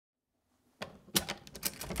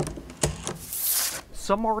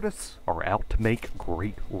Some artists are out to make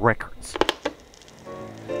great records.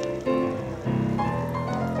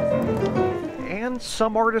 And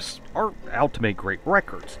some artists are out to make great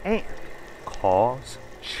records and cause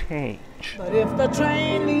change. But if the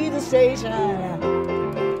train leaves the station,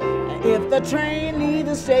 if the train leaves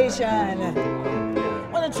the station,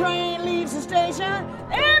 when the train leaves the station,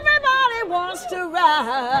 everybody wants to ride.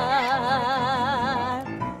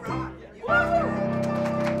 Love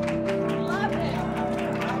it.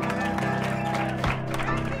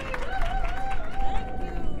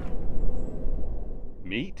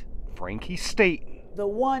 Meet Frankie Staten. The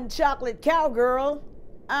one chocolate cowgirl.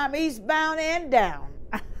 I'm eastbound and down.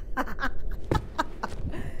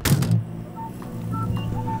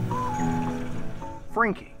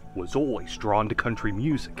 Frankie was always drawn to country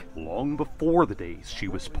music long before the days she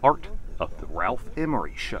was part of the Ralph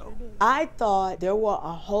Emery Show. I thought there were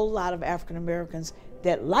a whole lot of African Americans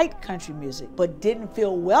that liked country music but didn't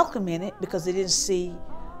feel welcome in it because they didn't see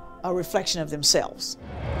a reflection of themselves.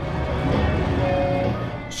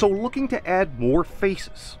 So looking to add more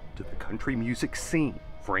faces to the country music scene,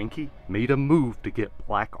 Frankie made a move to get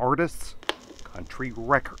black artists country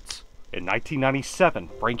records. In 1997,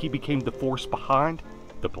 Frankie became the force behind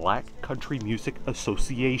the Black Country Music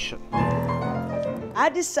Association. I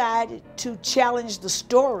decided to challenge the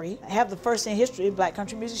story, have the first in history Black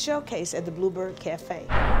Country Music Showcase at the Bluebird Cafe.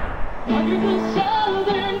 Wonderful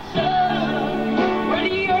southern sun, where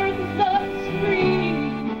the earth does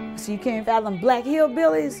scream. So you can't fathom black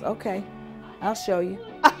hillbillies? Okay, I'll show you.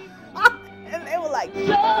 And they were like,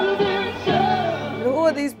 Southern sun. who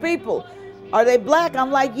are these people? Are they black?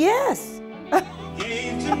 I'm like, yes.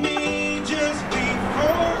 Came to me just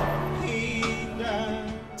before he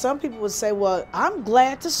died. Some people would say, well, I'm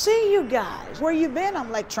glad to see you guys. Where you been?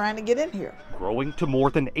 I'm like, trying to get in here. Growing to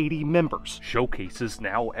more than 80 members, showcases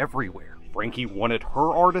now everywhere. Frankie wanted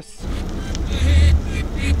her artists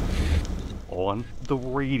on the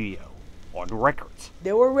radio, on records.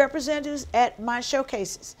 There were representatives at my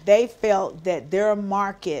showcases. They felt that their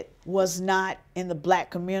market was not in the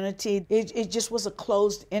black community. It just was a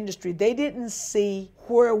closed industry. They didn't see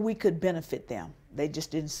where we could benefit them. They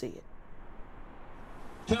just didn't see it.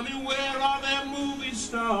 Tell me, where are their movie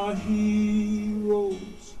star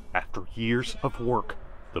heroes? After years of work,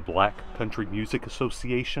 the Black Country Music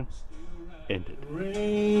Association ended.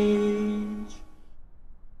 Range.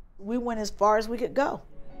 We went as far as we could go.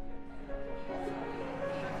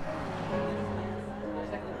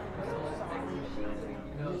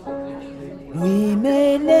 We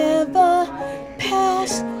may never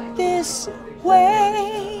pass this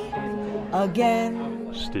way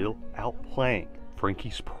again. Still out playing,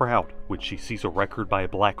 Frankie's proud when she sees a record by a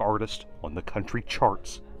black artist on the country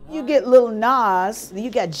charts. You get Lil Nas, you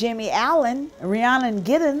got Jimmy Allen, Rhiannon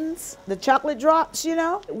Giddens, the Chocolate Drops, you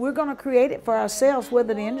know. We're gonna create it for ourselves,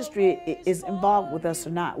 whether the industry is involved with us or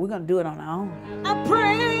not. We're gonna do it on our own. I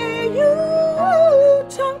pray you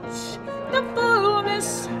touch the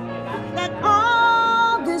fullness that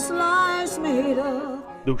all this life's made of.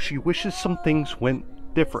 Though she wishes some things went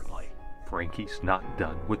differently, Frankie's not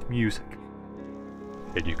done with music.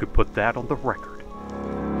 And you could put that on the record.